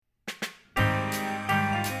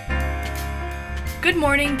Good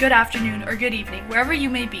morning, good afternoon, or good evening, wherever you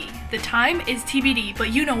may be. The time is TBD,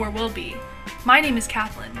 but you know where we'll be. My name is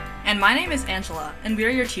Kathleen. And my name is Angela, and we are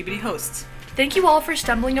your TBD hosts. Thank you all for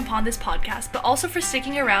stumbling upon this podcast, but also for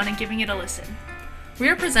sticking around and giving it a listen. We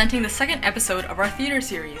are presenting the second episode of our theater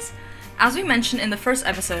series. As we mentioned in the first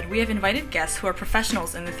episode, we have invited guests who are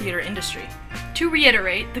professionals in the theater industry. To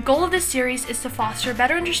reiterate, the goal of this series is to foster a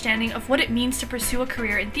better understanding of what it means to pursue a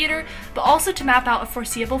career in theater, but also to map out a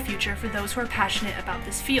foreseeable future for those who are passionate about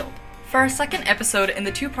this field. For our second episode in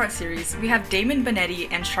the two-part series, we have Damon, Bonetti,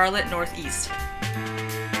 and Charlotte Northeast.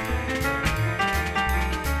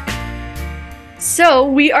 So,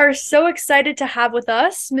 we are so excited to have with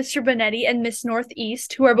us Mr. Bonetti and Miss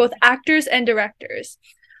Northeast, who are both actors and directors.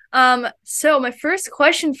 So my first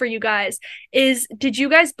question for you guys is, did you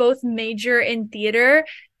guys both major in theater?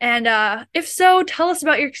 And if so, tell us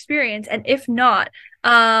about your experience. And if not,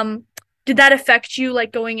 did that affect you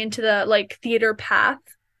like going into the theater path?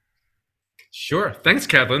 Sure. Thanks,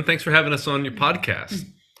 Kathleen. Thanks for having us on your podcast.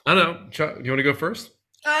 I don't know. You want to go first?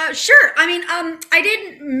 Sure. I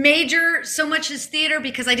didn't major so much as theater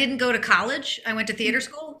because I didn't go to college. I went to theater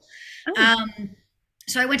school. Oh.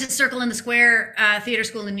 So I went to Circle in the Square Theater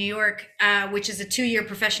School in New York, which is a 2-year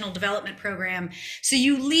professional development program. So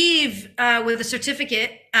you leave with a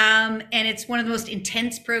certificate, and it's one of the most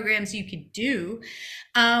intense programs you could do.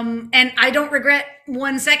 And I don't regret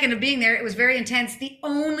 1 second of being there. It was very intense. The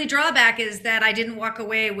only drawback is that I didn't walk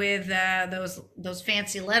away with those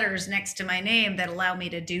fancy letters next to my name that allow me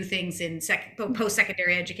to do things in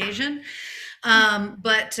post-secondary education.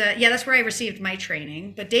 But that's where I received my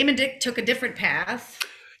training. But Damon took a different path.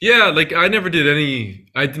 Yeah, I never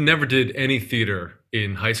did any theater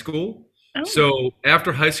in high school. Oh. So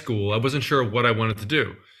after high school, I wasn't sure what I wanted to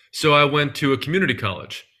do. So I went to a community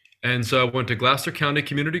college. And so I went to Gloucester County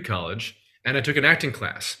Community College and I took an acting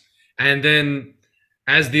class. And then,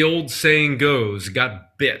 as the old saying goes,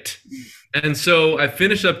 got bit. And so I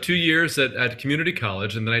finished up 2 years at community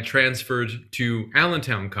college, and then I transferred to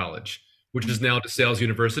Allentown College, which is now DeSales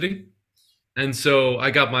University. And so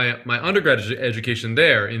I got my undergraduate education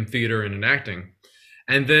there in theater and in acting.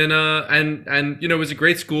 And then, it was a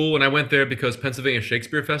great school. And I went there because Pennsylvania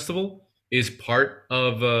Shakespeare Festival is part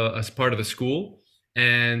of the school.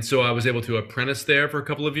 And so I was able to apprentice there for a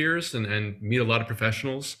couple of years and meet a lot of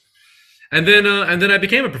professionals. And then I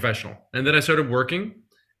became a professional. And then I started working.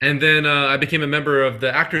 And then I became a member of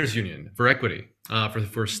the Actors Union for Equity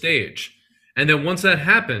for stage. And then once that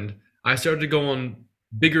happened, I started to go on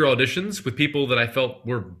bigger auditions with people that I felt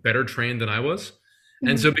were better trained than I was. Mm-hmm.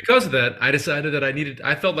 And so because of that, I decided that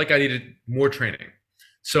I felt like I needed more training.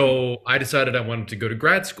 So I decided I wanted to go to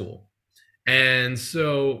grad school. And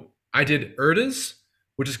so I did URTAS,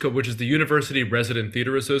 which is the University Resident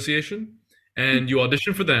Theater Association. And you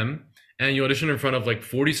audition for them, and you audition in front of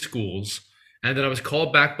 40 schools. And then I was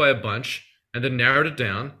called back by a bunch and then narrowed it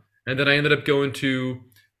down. And then I ended up going to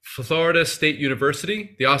Florida State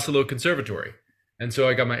University, the Oslo Conservatory. And so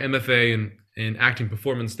I got my MFA in acting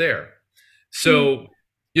performance there. So,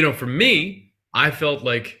 for me, I felt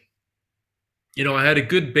like, I had a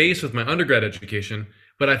good base with my undergrad education,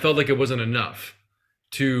 but I felt like it wasn't enough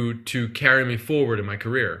to carry me forward in my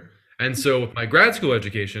career. And so with my grad school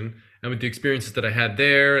education and with the experiences that I had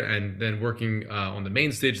there, and then working on the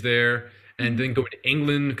main stage there, and then going to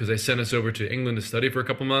England, because they sent us over to England to study for a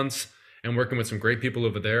couple months, and working with some great people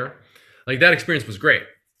over there, that experience was great.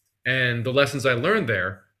 And the lessons I learned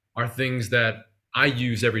there are things that I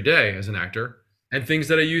use every day as an actor, and things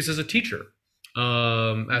that I use as a teacher,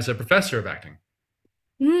 as a professor of acting.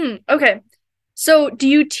 Okay. So do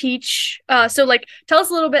you teach, tell us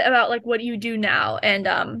a little bit about what you do now and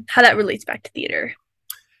how that relates back to theater.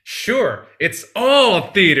 Sure. It's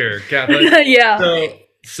all theater, Kathleen. Yeah.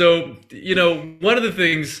 So, one of the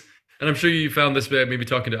things, and I'm sure you found this maybe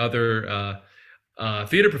talking to other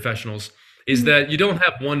theater professionals, is that you don't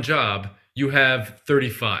have one job, you have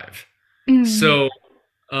 35. Mm-hmm. So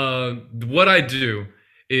what I do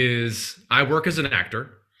is I work as an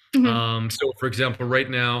actor. Mm-hmm. So for example, right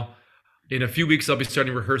now, in a few weeks, I'll be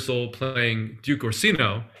starting rehearsal playing Duke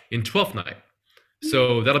Orsino in Twelfth Night.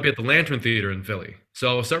 So that'll be at the Lantern Theater in Philly. So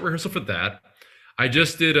I'll start rehearsal for that. I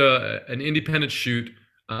just did an independent shoot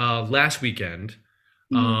last weekend.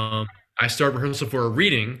 Mm-hmm. I start rehearsal for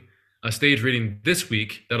a stage reading this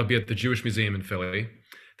week. That'll be at the Jewish Museum in Philly.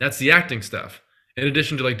 That's the acting stuff, in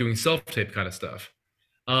addition to doing self-tape kind of stuff.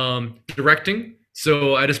 Directing.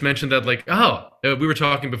 So I just mentioned that we were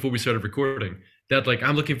talking before we started recording that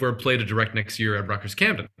I'm looking for a play to direct next year at Rutgers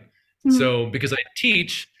Camden. Mm-hmm. So because I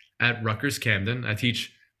teach at Rutgers Camden, I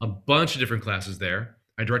teach a bunch of different classes there.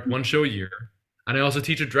 I direct one show a year, and I also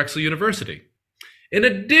teach at Drexel University. In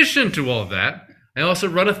addition to all of that, I also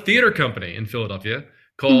run a theater company in Philadelphia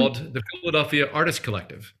called the Philadelphia Artist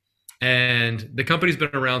Collective. And the company's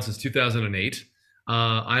been around since 2008.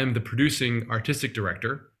 I'm the producing artistic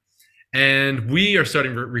director. And we are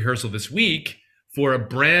starting rehearsal this week for a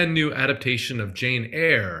brand new adaptation of Jane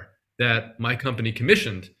Eyre that my company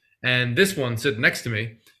commissioned. And this one sitting next to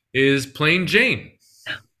me is Plain Jane.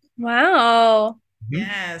 Wow.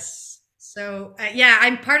 Yes. So yeah,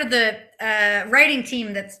 I'm part of the writing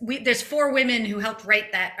team. There's 4 women who helped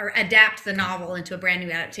write that or adapt the novel into a brand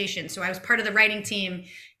new adaptation. So I was part of the writing team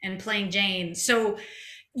and playing Jane. So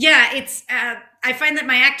yeah, it's I find that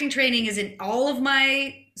my acting training is in all of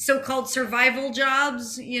my so-called survival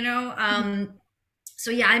jobs.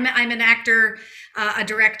 So yeah, I'm an actor, a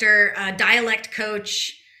director, a dialect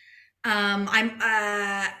coach. I'm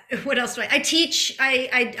what else do I teach,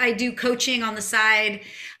 I do coaching on the side.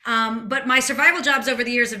 But my survival jobs over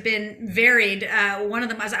the years have been varied. One of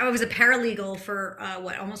them I was a paralegal for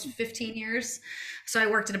almost 15 years. So I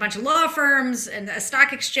worked in a bunch of law firms and a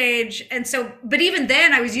stock exchange. And so, but even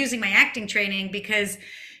then I was using my acting training because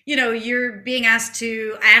you're being asked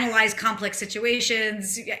to analyze complex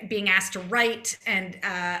situations, being asked to write and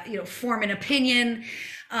form an opinion.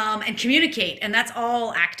 And communicate. And that's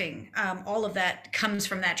all acting. All of that comes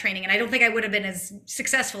from that training. And I don't think I would have been as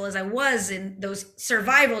successful as I was in those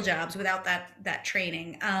survival jobs without that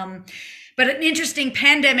training. But an interesting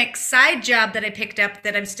pandemic side job that I picked up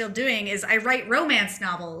that I'm still doing is I write romance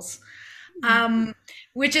novels.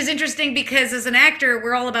 Which is interesting because as an actor,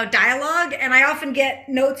 we're all about dialogue. And I often get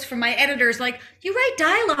notes from my editors like, you write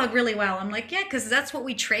dialogue really well. I'm like, yeah, because that's what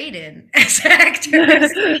we trade in as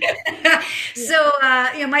actors. So,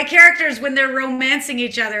 my characters, when they're romancing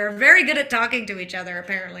each other, are very good at talking to each other,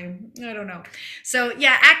 apparently. I don't know. So,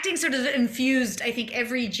 yeah, acting sort of infused, I think,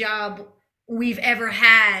 every job we've ever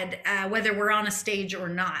had, whether we're on a stage or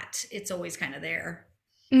not. It's always kind of there.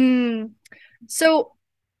 So,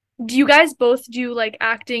 do you guys both do like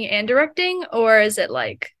acting and directing, or is it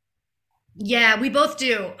like? Yeah, we both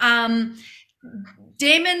do.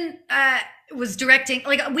 Damon was directing,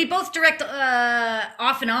 like we both direct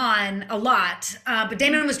off and on a lot, but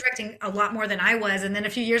Damon was directing a lot more than I was. And then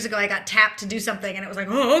a few years ago, I got tapped to do something and it was like,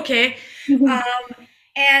 oh, okay.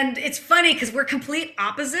 And it's funny because we're complete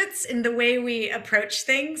opposites in the way we approach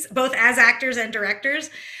things, both as actors and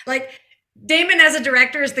directors. Like Damon as a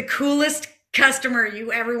director is the coolest customer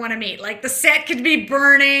you ever want to meet. Like the set could be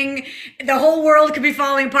burning, the whole world could be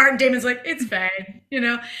falling apart, and Damon's like, it's fine,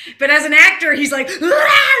 But as an actor, he's like,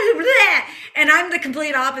 and I'm the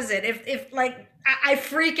complete opposite. If like I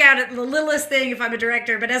freak out at the littlest thing if I'm a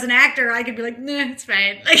director, but as an actor, I could be like, nah, it's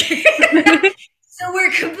fine. Like, so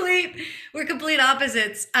we're complete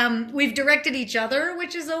opposites. We've directed each other,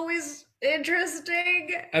 which is always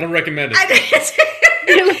interesting. I don't recommend it.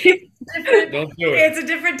 Don't do it. It's a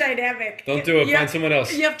different dynamic. Don't do it. Find someone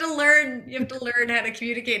else. You have to learn how to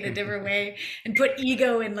communicate in a different way and put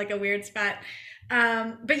ego in like a weird spot.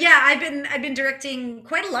 But yeah, I've been directing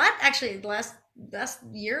quite a lot actually the last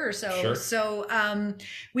year or so. Sure. So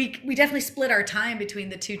we definitely split our time between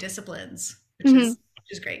the two disciplines, which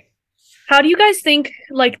is great. How do you guys think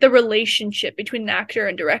like the relationship between an actor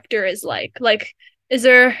and director is like? Like, is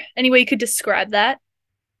there any way you could describe that?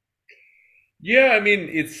 Yeah, I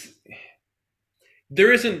mean,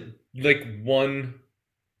 there isn't like one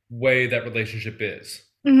way that relationship is.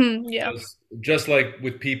 Yeah. Just like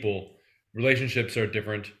with people, relationships are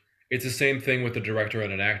different. It's the same thing with a director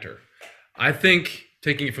and an actor. I think,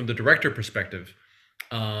 taking it from the director perspective,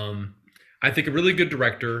 I think a really good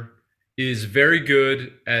director is very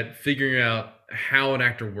good at figuring out how an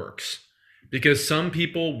actor works. Because some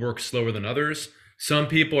people work slower than others. Some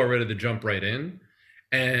people are ready to jump right in.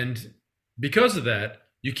 And because of that,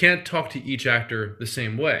 you can't talk to each actor the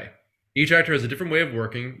same way. Each actor has a different way of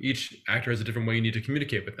working. Each actor has a different way you need to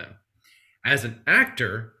communicate with them. As an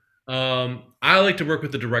actor, I like to work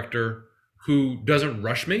with a director who doesn't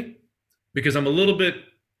rush me, because I'm a little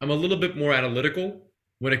bit more analytical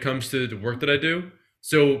when it comes to the work that I do.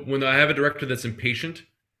 So when I have a director that's impatient,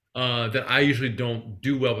 then I usually don't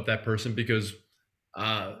do well with that person, because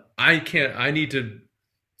I need to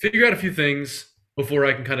figure out a few things before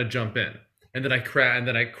I can kind of jump in, and then I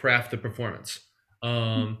craft the performance.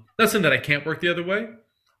 Not saying that I can't work the other way,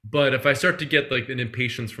 but if I start to get like an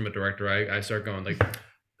impatience from a director, I start going like,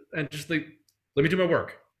 and just like, let me do my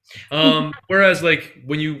work. Whereas like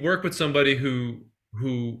when you work with somebody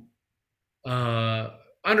who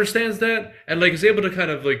understands that and like is able to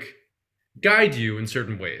kind of like guide you in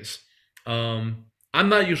certain ways. I'm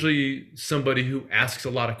not usually somebody who asks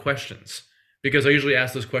a lot of questions, because I usually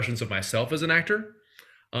ask those questions of myself as an actor.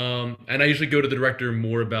 And I usually go to the director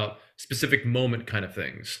more about specific moment kind of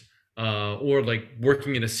things, or like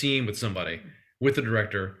working in a scene with somebody, with the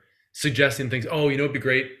director, suggesting things. Oh, it'd be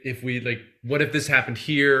great if we like, what if this happened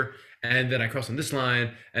here? And then I cross on this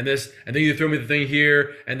line and this, and then you throw me the thing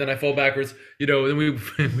here, and then I fall backwards. Then we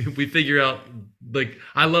we figure out, like,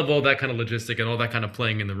 I love all that kind of logistic and all that kind of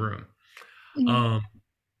playing in the room. Um,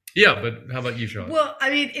 yeah, but how about you, Charlotte? Well, I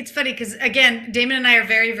mean, it's funny because again, Damon and I are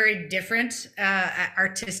very, very different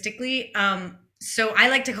artistically. So I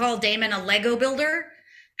like to call Damon a Lego builder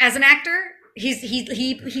as an actor.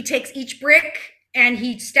 He takes each brick and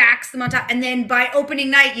he stacks them on top, and then by opening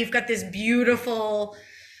night, you've got this beautiful,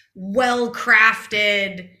 well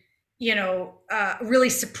crafted, really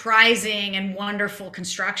surprising and wonderful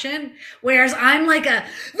construction. Whereas I'm like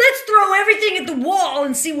let's throw everything at the wall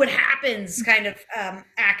and see what happens kind of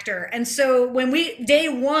actor. And so when day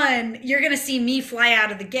one, you're going to see me fly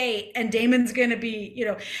out of the gate and Damon's going to be,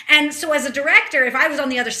 and so as a director, if I was on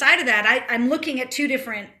the other side of that, I'm looking at two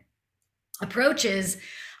different approaches.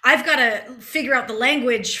 I've got to figure out the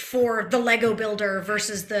language for the Lego builder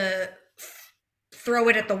versus the throw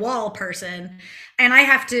it at the wall person, and I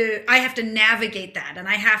have to navigate that, and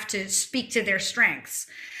I have to speak to their strengths.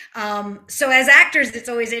 So as actors, it's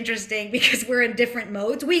always interesting because we're in different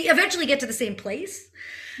modes. We eventually get to the same place.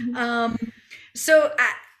 So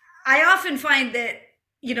I often find that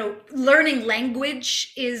learning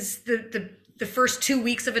language is the first 2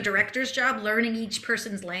 weeks of a director's job, learning each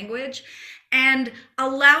person's language and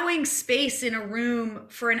allowing space in a room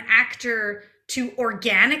for an actor to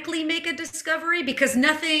organically make a discovery, because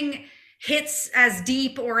nothing hits as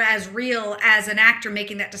deep or as real as an actor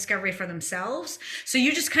making that discovery for themselves. So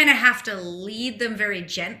you just kind of have to lead them very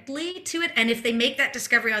gently to it. And if they make that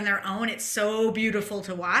discovery on their own, it's so beautiful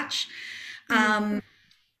to watch,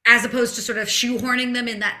 as opposed to sort of shoehorning them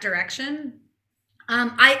in that direction.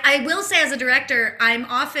 I will say, as a director,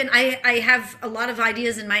 I have a lot of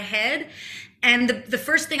ideas in my head. And the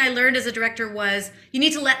first thing I learned as a director was you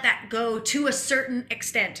need to let that go to a certain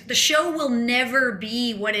extent. The show will never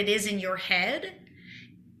be what it is in your head.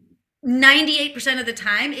 98% of the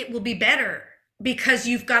time, it will be better because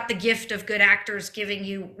you've got the gift of good actors giving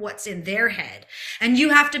you what's in their head. And you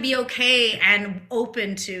have to be okay and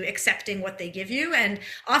open to accepting what they give you. And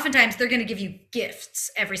oftentimes they're going to give you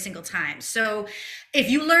gifts every single time. So if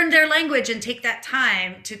you learn their language and take that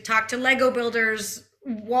time to talk to Lego builders,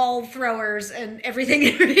 wall throwers, and everything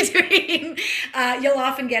in between, you'll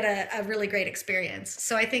often get a really great experience.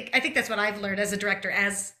 So I think that's what I've learned as a director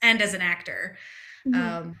and as an actor.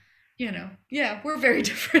 We're very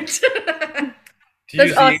different.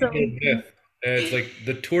 That's awesome. It's like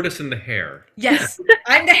the tortoise and the hare. Yes,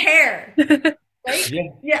 I'm the hare. Right?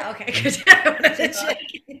 Yeah. Okay. Good.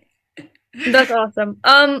 That's awesome.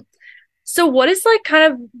 So what is like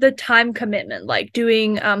kind of the time commitment like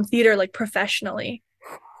doing theater like professionally?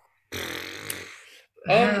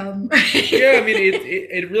 Yeah, I mean,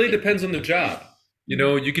 it really depends on the job.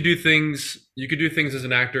 You could do things as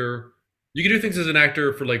an actor. You could do things as an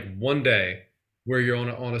actor for like one day where you're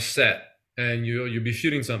on a set and you'll be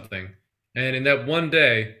shooting something, and in that one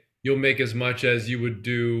day you'll make as much as you would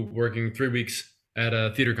do working 3 weeks at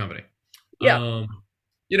a theater company. Yeah. And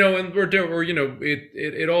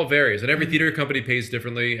it all varies, and every theater company pays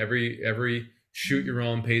differently. Every shoot you're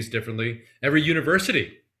on pays differently. Every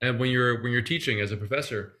university, and when you're teaching as a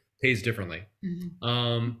professor, pays differently.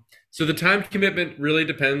 So the time commitment really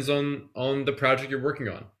depends on the project you're working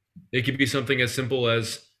on. It could be something as simple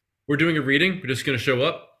as, we're doing a reading, we're just going to show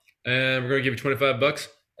up and we're going to give you $25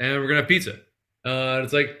 and we're going to have pizza.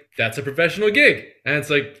 It's like, that's a professional gig, and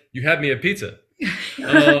it's like, you had me at pizza.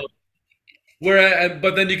 But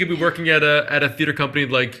then you could be working at a theater company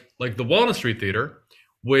like the Walnut Street Theater,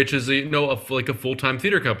 which is like a full-time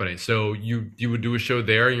theater company. So you would do a show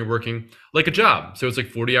there and you're working like a job. So it's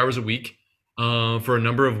like 40 hours a week for a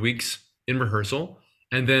number of weeks in rehearsal.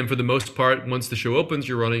 And then for the most part, once the show opens,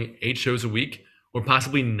 you're running 8 shows a week, or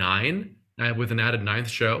possibly 9 with an added 9th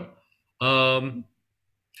show.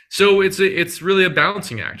 So it's really a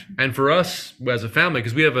balancing act. And for us as a family,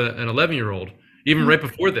 because we have an 11-year-old, even right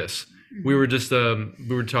before this, we were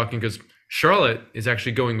talking because Charlotte is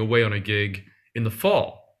actually going away on a gig in the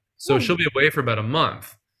fall. So she'll be away for about a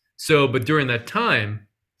month. So, but during that time,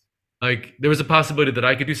 like, there was a possibility that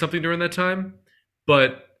I could do something during that time,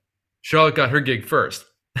 but Charlotte got her gig first.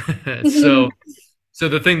 So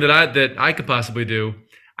the thing that I could possibly do,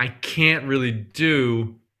 I can't really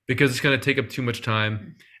do because it's going to take up too much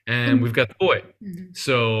time, and we've got the boy.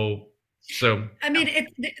 So I mean,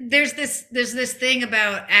 there's this thing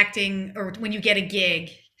about acting, or when you get a gig,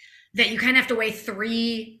 that you kind of have to weigh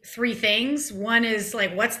three things. One is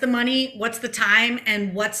like, what's the money, what's the time,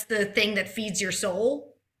 and what's the thing that feeds your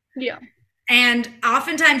soul. Yeah. And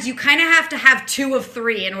oftentimes you kind of have to have two of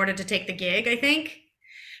three in order to take the gig, I think,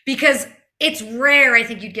 because it's rare. I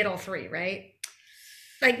think you'd get all three, right?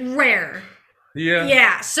 Like rare. Yeah.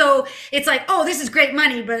 Yeah. So it's like, oh, this is great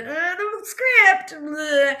money, but the script,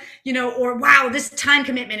 or wow, this time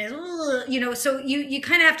commitment is, so you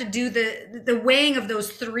kind of have to do the weighing of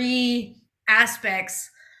those three aspects.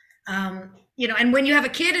 And when you have a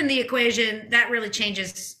kid in the equation, that really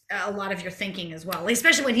changes a lot of your thinking as well.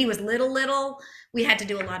 Especially when he was little, we had to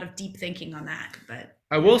do a lot of deep thinking on that. But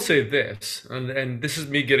I will say this, and this is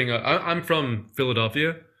me I'm from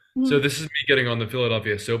Philadelphia, so this is me getting on the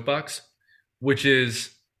Philadelphia soapbox, which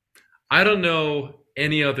is, I don't know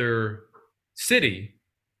any other city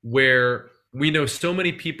where we know so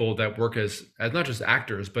many people that work as not just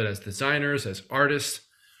actors, but as designers, as artists,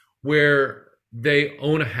 where they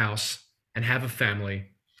own a house and have a family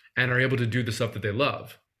and are able to do the stuff that they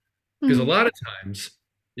love. Because a lot of times,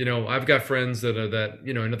 I've got friends that are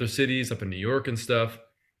in other cities, up in New York and stuff,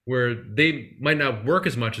 where they might not work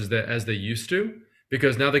as much as they used to,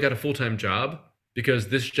 because now they got a full-time job, because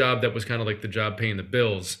this job that was kind of like the job paying the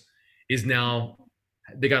bills is now,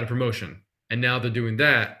 they got a promotion and now they're doing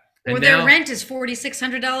that. And or their rent is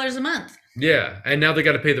 $4,600 a month. Yeah. And now they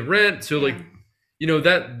got to pay the rent. So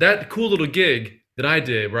that cool little gig that I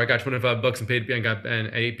did where I got $25 and paid and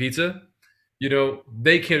ate pizza,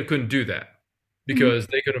 they couldn't do that because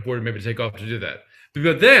they couldn't afford maybe to take off to do that.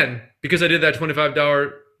 But then, because I did that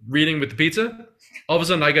 $25 reading with the pizza, all of a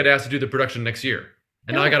sudden I got asked to do the production next year.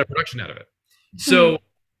 And now I got a production out of it. So,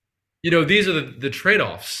 these are the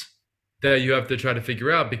trade-offs that you have to try to figure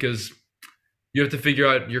out, because you have to figure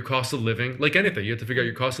out your cost of living. Like anything, you have to figure out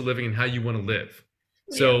your cost of living and how you want to live.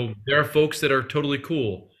 So there are folks that are totally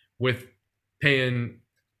cool with paying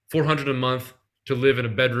 $400 a month to live in a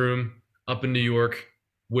bedroom up in New York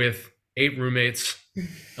with 8 roommates,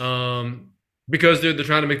 because they're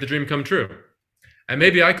trying to make the dream come true. And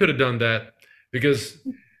maybe I could have done that, because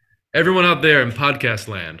everyone out there in podcast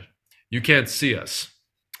land, you can't see us.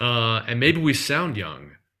 And maybe we sound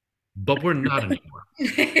young, but we're not anymore.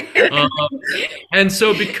 And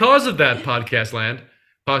so because of that, podcast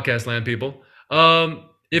land people,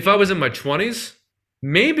 if I was in my 20s,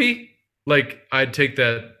 maybe I'd take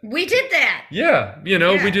that. We did that. Yeah.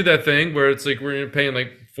 We do that thing where it's like we're paying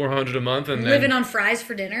like $400 a month and living on fries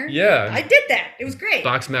for dinner. Yeah. I did that. It was great.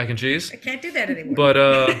 Box mac and cheese. I can't do that anymore. But,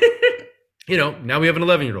 now we have an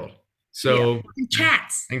 11-year-old. So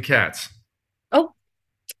and cats. Did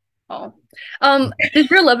your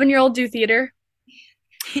 11-year-old do theater?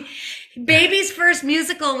 Baby's first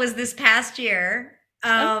musical was this past year.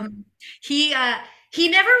 He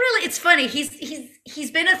never really, it's funny,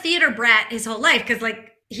 he's been a theater brat his whole life, because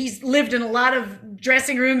he's lived in a lot of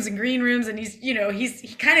dressing rooms and green rooms, and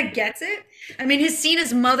he kind of gets it. I mean, he's seen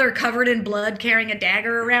his mother covered in blood carrying a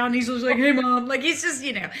dagger around. He's just like, hey mom, he's just,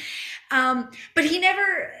 but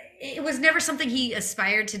it was never something he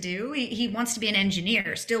aspired to do. He wants to be an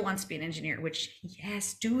engineer, still wants to be an engineer, which,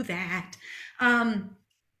 yes, do that.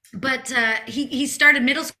 But he started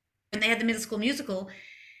middle school, and they had the middle school musical.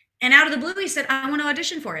 And out of the blue, he said, I want to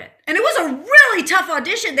audition for it. And it was a really tough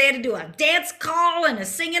audition. They had to do a dance call and a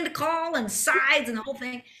singing call and sides and the whole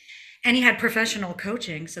thing. And he had professional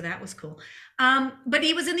coaching, so that was cool. But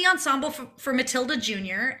he was in the ensemble for Matilda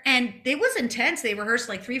Jr., and it was intense. They rehearsed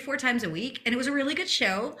 3-4 times a week, and it was a really good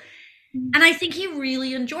show. And I think he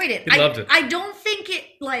really enjoyed it. He loved it. I don't think it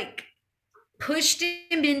pushed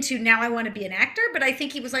him into, now I want to be an actor, but I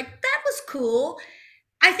think he was like, that was cool.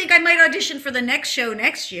 I think I might audition for the next show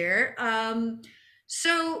next year.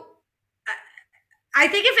 So I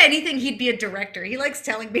think if anything, he'd be a director. He likes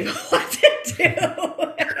telling people what to do.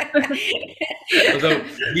 Although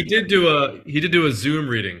he did do a Zoom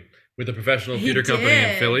reading with a professional theater company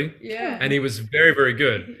in Philly. Yeah. And he was very, very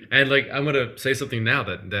good. And I'm gonna say something now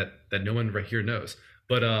that no one right here knows.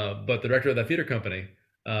 But the director of that theater company,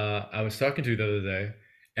 I was talking to the other day,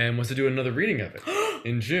 and wants to do another reading of it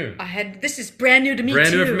in June. This is brand new to me,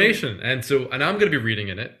 brand new information. And I'm going to be reading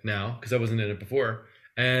in it now, because I wasn't in it before.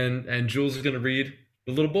 And Jules is going to read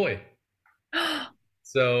The Little Boy.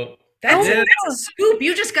 So that's a scoop.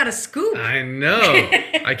 You just got a scoop. I know.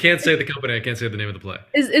 I can't say the company. I can't say the name of the play.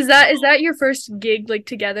 Is that your first gig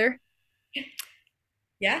together?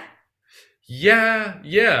 Yeah. Yeah.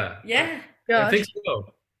 Gosh. I think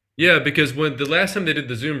so. Yeah, because when the last time they did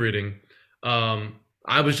the Zoom reading,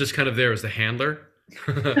 I was just kind of there as the handler.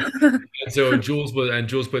 And so Jules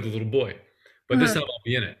played the little boy. But this time I'll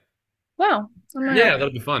be in it. Wow. Yeah,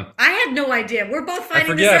 that'll be fun. I had no idea. We're both I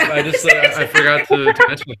finding this forget. out. I forgot to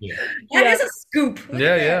mention it to you. That is a scoop. Look Yeah,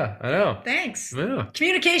 at that. yeah, I know. Thanks. Yeah.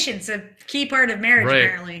 Communication's a key part of marriage, Right.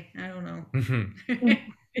 apparently. I don't know. Mhm.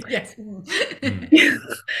 Yes.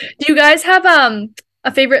 Do you guys have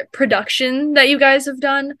a favorite production that you guys have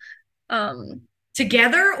done?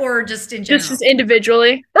 Together or just in general? Just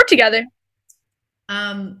individually or together?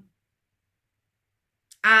 Um,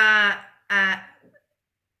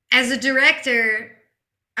 as a director,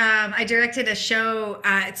 I directed a show.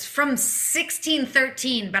 It's from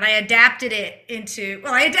 1613, but I adapted it into.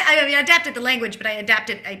 Well, I adapted the language, but I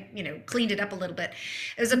cleaned it up a little bit.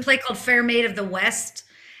 It was a play called Fair Maid of the West,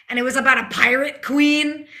 and it was about a pirate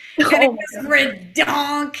queen, and it was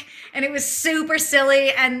redonk, and it was super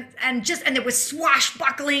silly, and there was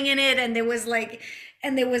swashbuckling in it, and there was like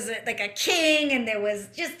a king, and there was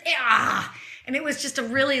just and it was just a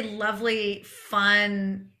really lovely,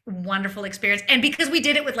 fun, wonderful experience. And because we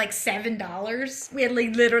did it with like $7, we had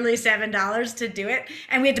like literally $7 to do it,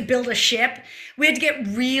 and we had to build a ship. We had to get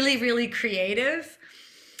really, really creative.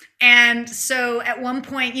 And so at one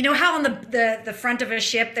point, you know how on the front of a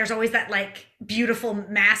ship there's always that like beautiful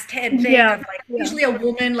masthead thing of like usually a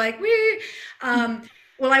woman like wee.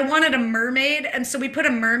 Well, I wanted a mermaid, and so we put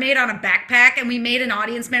a mermaid on a backpack, and we made an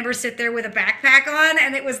audience member sit there with a backpack on,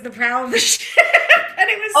 and it was the prow of the ship, and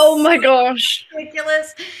it was my gosh,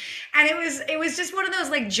 ridiculous. And it was just one of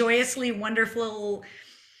those like joyously wonderful.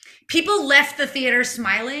 People left the theater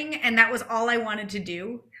smiling, and that was all I wanted to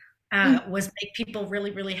do. Was make people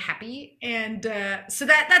really, really happy. And so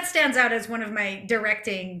that stands out as one of my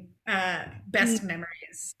directing best memories.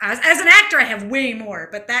 As an actor, I have way more,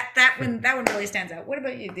 but that one really stands out. What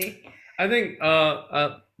about you, D? I think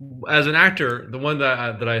as an actor, the one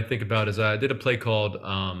that I think about is I did a play called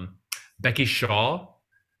Becky Shaw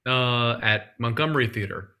at Montgomery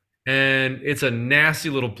Theater, and it's a nasty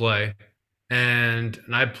little play, and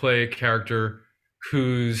I play a character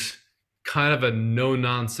who's kind of a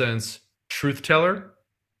no-nonsense truth teller,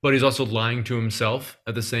 but he's also lying to himself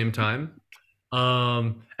at the same time.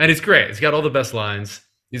 And it's great. It's got all the best lines.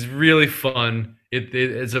 He's really fun.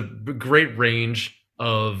 It's a great range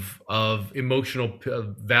of emotional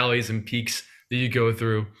valleys and peaks that you go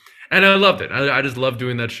through. And I loved it. I just love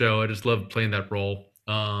doing that show. I just love playing that role.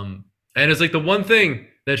 And it's like the one thing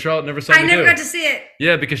that Charlotte never saw me do. I never got to see it.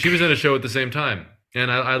 Yeah, because she was in a show at the same time.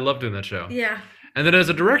 And I love doing that show. Yeah. And then as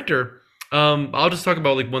a director, I'll just talk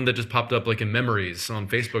about like one that just popped up like in memories on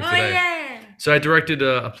Facebook today. Yeah. So I directed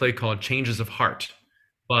a play called Changes of Heart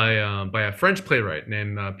by a French playwright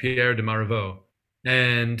named Pierre de Marivaux,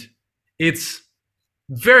 and it's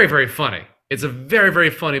very, very funny. It's a very,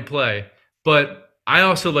 very funny play, but I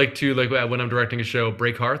also like to when I'm directing a show,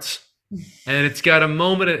 break hearts, and it's got a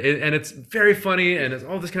moment, and it's very funny, and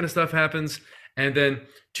all this kind of stuff happens, and then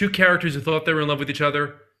two characters who thought they were in love with each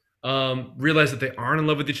other realize that they aren't in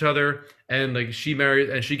love with each other, and like she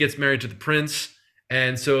gets married to the prince,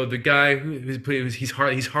 and so the guy he's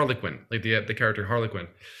Harlequin, like the character Harlequin,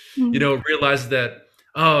 realizes that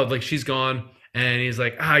she's gone, and he's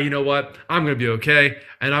like, you know what, I'm gonna be okay,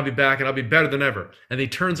 and I'll be back, and I'll be better than ever. And he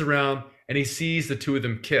turns around and he sees the two of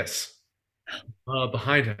them kiss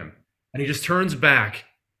behind him, and he just turns back,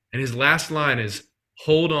 and his last line is,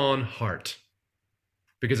 "Hold on, heart,"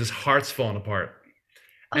 because his heart's falling apart.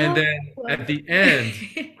 And then at the end,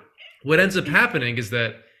 what ends up happening is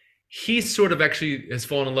that he sort of actually has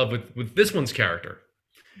fallen in love with this one's character.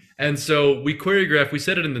 And so we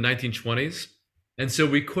said it in the 1920s. And so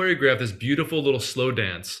we choreographed this beautiful little slow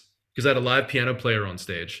dance because I had a live piano player on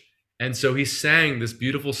stage. And so he sang this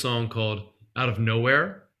beautiful song called Out of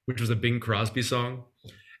Nowhere, which was a Bing Crosby song.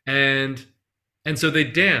 And so they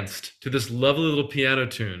danced to this lovely little piano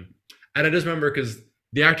tune. And I just remember because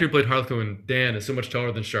the actor who played Harlequin, Dan, is so much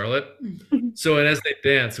taller than Charlotte. So, and as they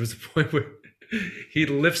dance, there was a point where he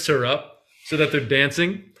lifts her up so that they're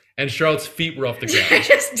dancing, and Charlotte's feet were off the ground.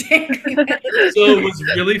 Just dangling. So it was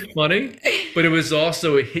really funny, but it was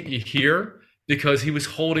also a hit you here because he was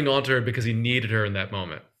holding on to her because he needed her in that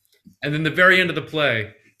moment. And then the very end of the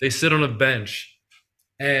play, they sit on a bench,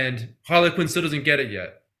 and Harlequin still doesn't get it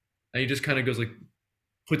yet, and he just kind of goes like,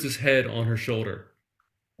 puts his head on her shoulder,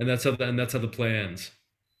 and that's how the play ends.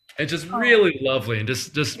 It's just really lovely, and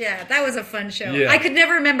just yeah, that was a fun show. Yeah. I could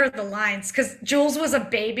never remember the lines because Jules was a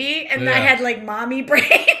baby, and I had like mommy brain.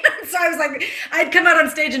 So I was like, I'd come out on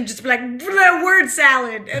stage and just be like, word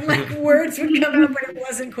salad, and like words would come out, but it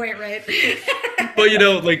wasn't quite right.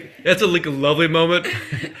 But that's a lovely moment.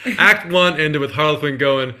 Act 1 ended with Harlequin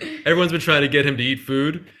going, everyone's been trying to get him to eat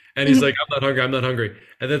food, And he's like, I'm not hungry, I'm not hungry.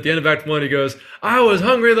 And then at the end of Act One, he goes, I was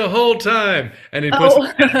hungry the whole time. And he puts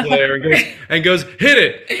the piano Oh. player and goes, hit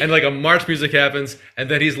it. And like a march music happens.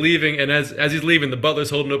 And then he's leaving. And as he's leaving, the butler's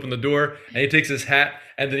holding open the door. And he takes his hat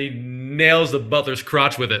and then he nails the butler's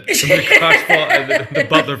crotch with it. And the crotch and the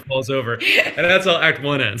butler falls over. And that's how Act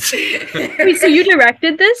One ends. Wait, so you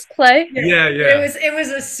directed this play? Yeah. It was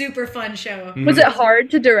a super fun show. Was it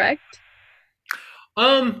hard to direct?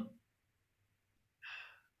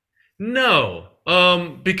 No,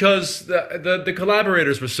 because the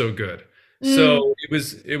collaborators were so good. So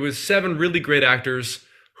it was seven really great actors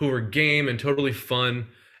who were game and totally fun.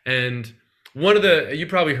 And one of the you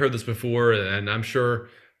probably heard this before, and I'm sure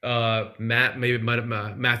Matthew might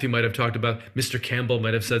have talked about. Mr. Campbell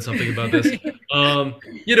might have said something about this.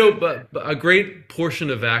 But a great portion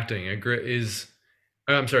of acting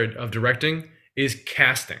of directing is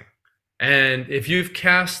casting. And if you've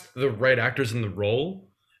cast the right actors in the role,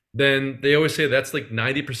 then they always say that's like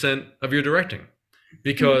 90% of your directing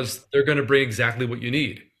because they're going to bring exactly what you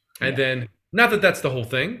need. And then, not that that's the whole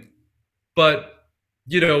thing, but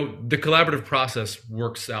the collaborative process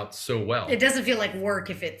works out so well. It doesn't feel like work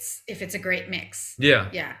if it's a great mix. Yeah.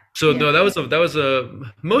 Yeah. So no,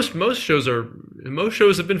 most shows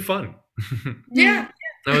have been fun. Yeah.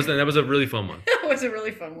 That was a really fun one. That was a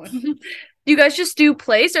really fun one. Do you guys just do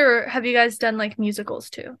plays or have you guys done like musicals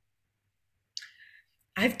too?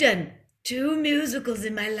 I've done 2 musicals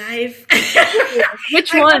in my life.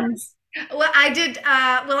 Which ones? Well, I did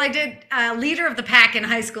Leader of the Pack in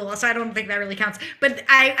high school, so I don't think that really counts. But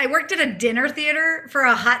I worked at a dinner theater for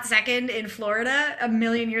a hot second in Florida a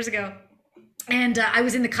million years ago. And I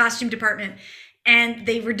was in the costume department and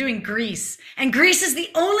they were doing Grease. And Grease is the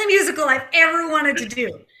only musical I've ever wanted to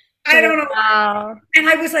do. I don't know. Wow. And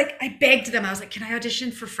I was like, I begged them. I was like, can I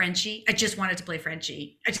audition for Frenchie? I just wanted to play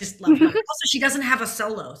Frenchie. I just love her. Also, she doesn't have a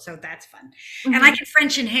solo, so that's fun. And I can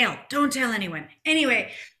French inhale. Don't tell anyone.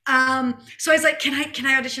 Anyway, so I was like, can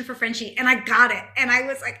I audition for Frenchie? And I got it. And I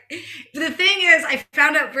was like, the thing is, I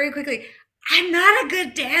found out very quickly, I'm not a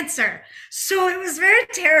good dancer. So it was very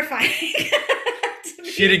terrifying.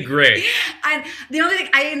 She did great. And the only thing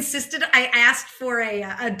I asked for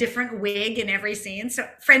a different wig in every scene. So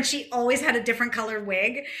Frenchie always had a different colored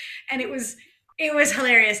wig, and it was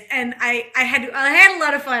hilarious. And I had a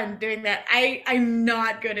lot of fun doing that. I'm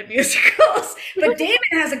not good at musicals, but Damon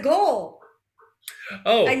has a goal.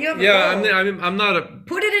 Oh, you have a yeah. goal. I'm not a.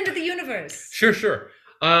 Put it into the universe. Sure.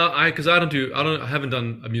 I haven't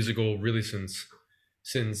done a musical really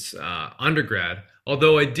since undergrad.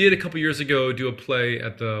 Although I did a couple years ago do a play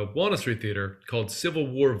at the Walnut Street Theater called Civil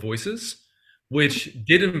War Voices, which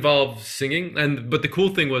did involve singing. But the cool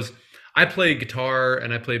thing was I play guitar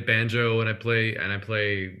and I play banjo and I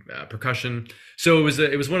play percussion. So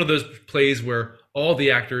it was one of those plays where all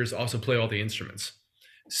the actors also play all the instruments.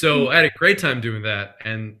 So I had a great time doing that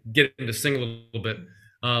and getting to sing a little bit.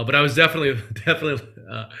 But I was definitely.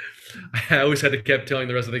 I always had to keep telling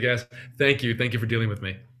the rest of the cast, thank you for dealing with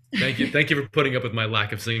me. Thank you for putting up with my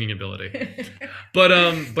lack of singing ability. But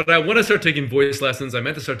I want to start taking voice lessons. I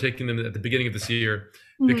meant to start taking them at the beginning of this year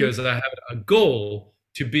because I have a goal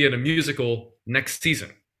to be in a musical next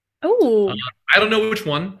season. Oh, I don't know which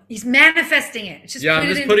one. He's manifesting it. I'm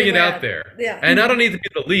just putting it out there. Yeah. And I don't need to be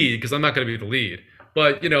the lead because I'm not going to be the lead.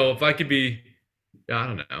 But if I could be, I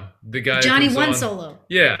don't know, the guy Johnny comes One on, Solo.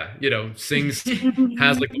 Yeah, sings,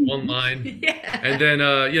 has like the one line, Yeah. and then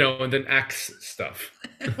and then acts stuff.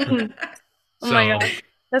 oh my God.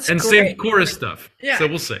 That's and great. sing chorus stuff. Yeah. So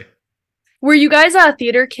we'll see. Were you guys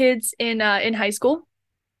theater kids in high school?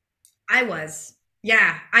 I was.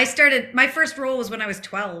 Yeah. I started, my first role was when I was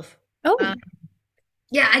 12. Oh.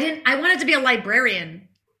 Yeah, I wanted to be a librarian,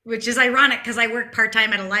 which is ironic because I work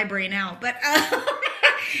part-time at a library now. But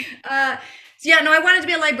I wanted to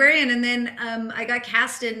be a librarian, and then I got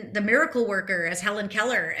cast in The Miracle Worker as Helen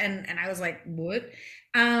Keller, and I was like, what?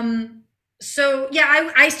 I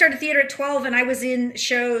started theater at 12, and I was in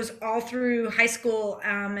shows all through high school,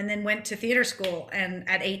 and then went to theater school. And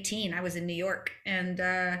at 18, I was in New York, and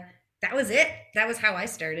that was it. That was how I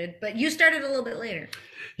started. But you started a little bit later.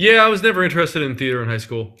 Yeah, I was never interested in theater in high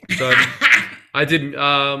school. So I didn't.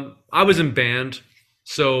 I was in band.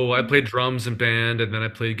 So I played drums in band, and then I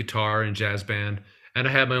played guitar in jazz band, and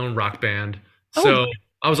I had my own rock band. So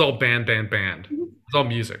I was all band. It was all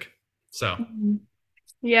music. So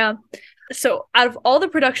yeah. So out of all the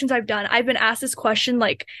productions I've done, I've been asked this question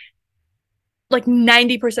like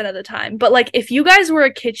 90% of the time. But like, if you guys were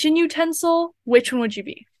a kitchen utensil, which one would you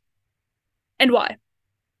be? And why?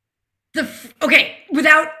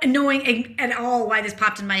 Without knowing at all why this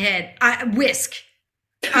popped in my head, whisk.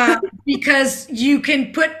 because you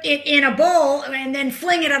can put it in a bowl and then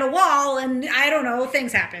fling it at a wall, and I don't know,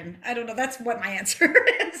 things happen. I don't know. That's what my answer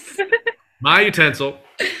is. My utensil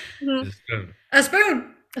Mhm. is a spoon. A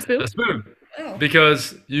spoon. A spoon? A spoon. Oh.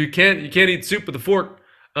 Because you can't eat soup with a fork,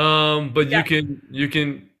 but Yeah. you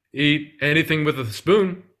can eat anything with a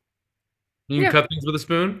spoon. You can Yeah. cut things with a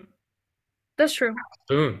spoon. That's true.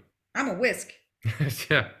 Spoon. I'm a whisk.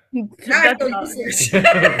 Yeah. Now I That's feel not- useless.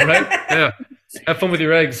 Right? Yeah. Have fun with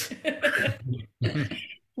your eggs.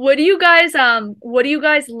 What do you guys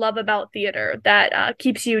love about theater that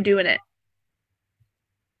keeps you doing it?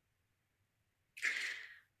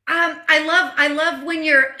 I love when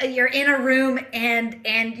you're in a room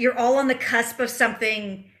and you're all on the cusp of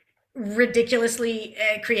something ridiculously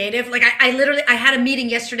creative. Like I literally I had a meeting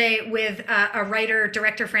yesterday with a writer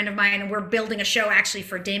director friend of mine, and we're building a show actually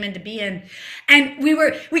for Damon to be in, and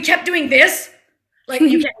we kept doing this. Like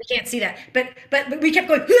we can't see that, but we kept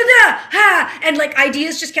going ha, and like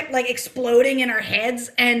ideas just kept like exploding in our heads,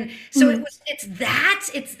 and so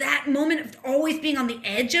it's that moment of always being on the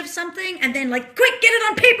edge of something, and then like quick, get it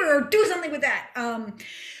on paper or do something with that.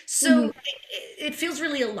 So it feels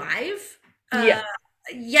really alive. Yeah.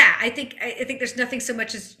 Yeah, I think there's nothing so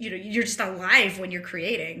much as you're just alive when you're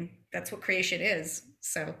creating. That's what creation is.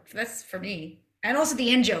 So that's for me, and also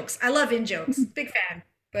the in jokes. I love in jokes. Big fan,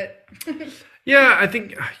 but. Yeah, I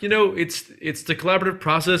think it's the collaborative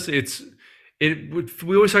process.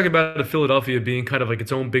 We always talk about Philadelphia being kind of like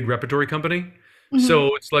its own big repertory company.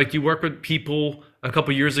 So it's like you work with people a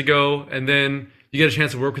couple years ago, and then you get a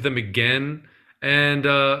chance to work with them again. And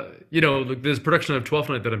like there's production of Twelfth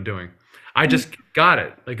Night that I'm doing. I just got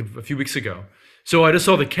it like a few weeks ago. So I just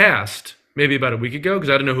saw the cast maybe about a week ago because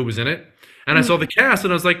I didn't know who was in it, and I saw the cast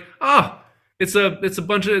and I was like, it's a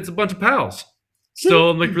bunch of pals. So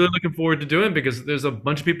I'm like really looking forward to doing it because there's a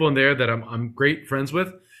bunch of people in there that I'm great friends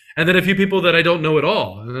with, and then a few people that I don't know at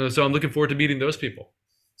all. So I'm looking forward to meeting those people.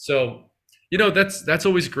 So that's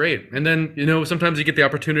always great. And then sometimes you get the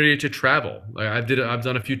opportunity to travel. Like I've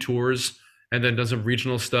done a few tours and then done some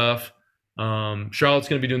regional stuff. Charlotte's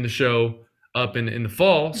going to be doing the show up in the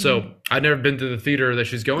fall, so I've never been to the theater that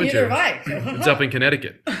she's going Neither to. have I. It's up in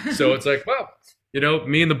Connecticut, so it's like, well,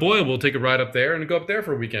 me and the boy will take a ride up there and go up there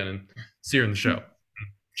for a weekend and see her in the show.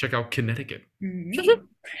 Check out Connecticut.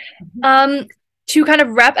 To kind of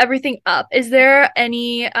wrap everything up, is there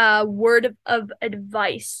any word of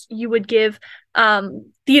advice you would give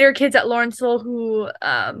theater kids at Lawrenceville who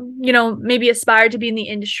maybe aspire to be in the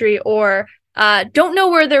industry or don't know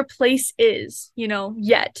where their place is,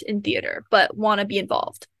 yet in theater, but want to be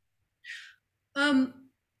involved?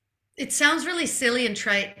 It sounds really silly and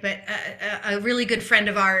trite, but a really good friend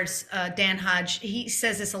of ours, Dan Hodge, he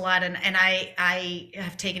says this a lot, and I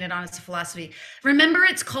have taken it on as a philosophy. Remember,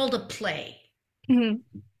 it's called a play.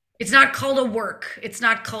 It's not called a work. It's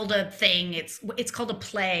not called a thing. It's called a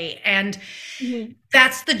play, and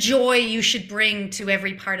that's the joy you should bring to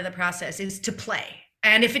every part of the process, is to play.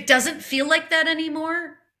 And if it doesn't feel like that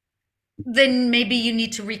anymore, then maybe you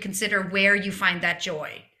need to reconsider where you find that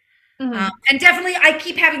joy. And definitely, I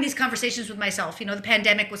keep having these conversations with myself. The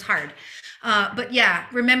pandemic was hard. But yeah,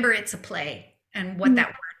 remember it's a play and what that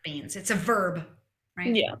word means. It's a verb,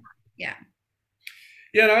 right? Yeah. Yeah.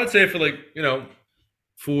 Yeah, and I would say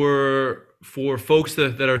for folks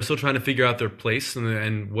that are still trying to figure out their place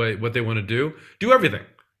and what they want to do everything.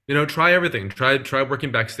 Try everything. Try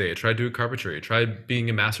working backstage. Try doing carpentry. Try being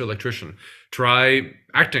a master electrician. Try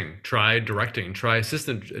acting. Try directing. Try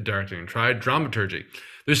assistant directing. Try dramaturgy.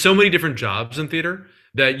 There's so many different jobs in theater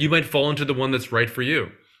that you might fall into the one that's right for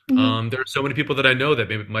you. There are so many people that I know that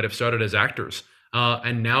maybe might have started as actors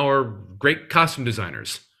and now are great costume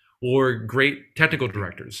designers or great technical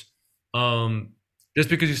directors. Just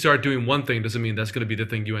because you start doing one thing doesn't mean that's going to be the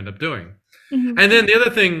thing you end up doing. And then the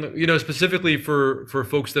other thing, specifically for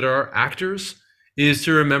folks that are actors, is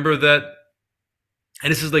to remember that,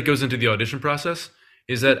 and this is like goes into the audition process,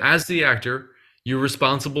 is that as the actor, you're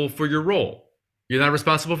responsible for your role. You're not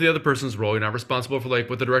responsible for the other person's role. You're not responsible for like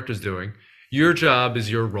what the director's doing. Your job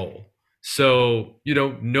is your role. So,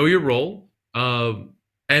 know your role.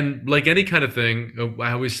 And like any kind of thing,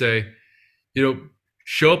 I always say,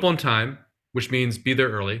 show up on time, which means be there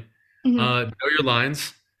early, know your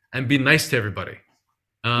lines, and be nice to everybody.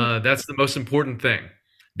 That's the most important thing,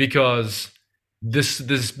 because this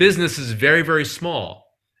business is very, very small,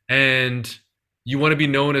 and you want to be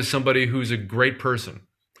known as somebody who's a great person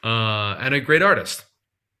and a great artist,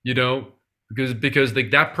 because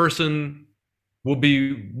like that person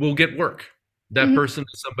will get work. That person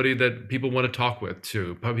is somebody that people want to talk with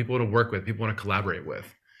too, people want to work with, people want to collaborate with.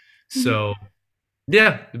 So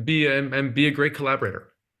yeah, be a great collaborator.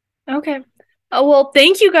 Okay. Well,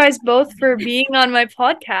 thank you guys both for being on my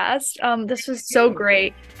podcast. This was so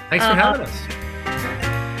great. Thanks for having us.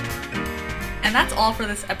 And that's all for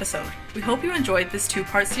this episode. We hope you enjoyed this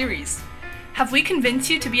 2-part series. Have we convinced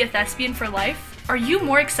you to be a thespian for life? Are you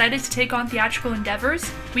more excited to take on theatrical endeavors?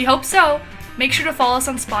 We hope so. Make sure to follow us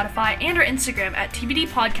on Spotify and our Instagram at TBD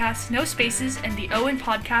Podcast, no spaces, and the O in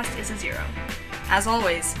podcast is a 0. As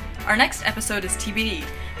always, our next episode is TBD,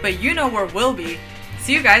 but you know where we'll be.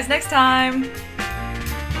 See you guys next time!